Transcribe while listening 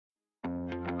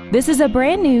This is a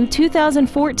brand new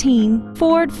 2014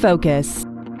 Ford Focus.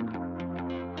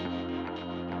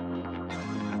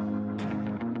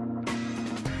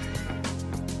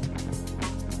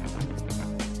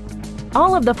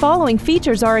 All of the following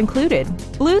features are included: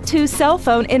 Bluetooth cell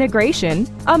phone integration,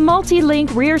 a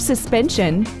multi-link rear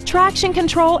suspension, traction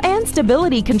control and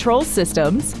stability control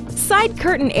systems, side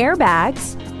curtain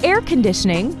airbags, air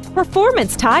conditioning,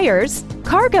 performance tires,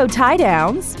 cargo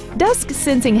tie-downs,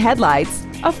 dusk-sensing headlights,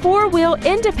 a four-wheel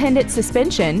independent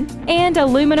suspension, and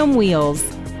aluminum wheels.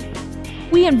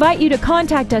 We invite you to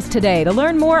contact us today to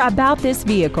learn more about this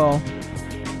vehicle.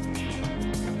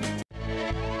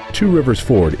 Two Rivers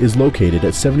Ford is located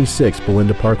at 76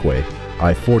 Belinda Parkway,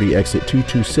 I-40 exit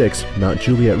 226, Mount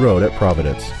Juliet Road at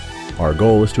Providence. Our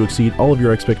goal is to exceed all of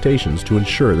your expectations to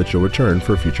ensure that you'll return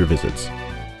for future visits.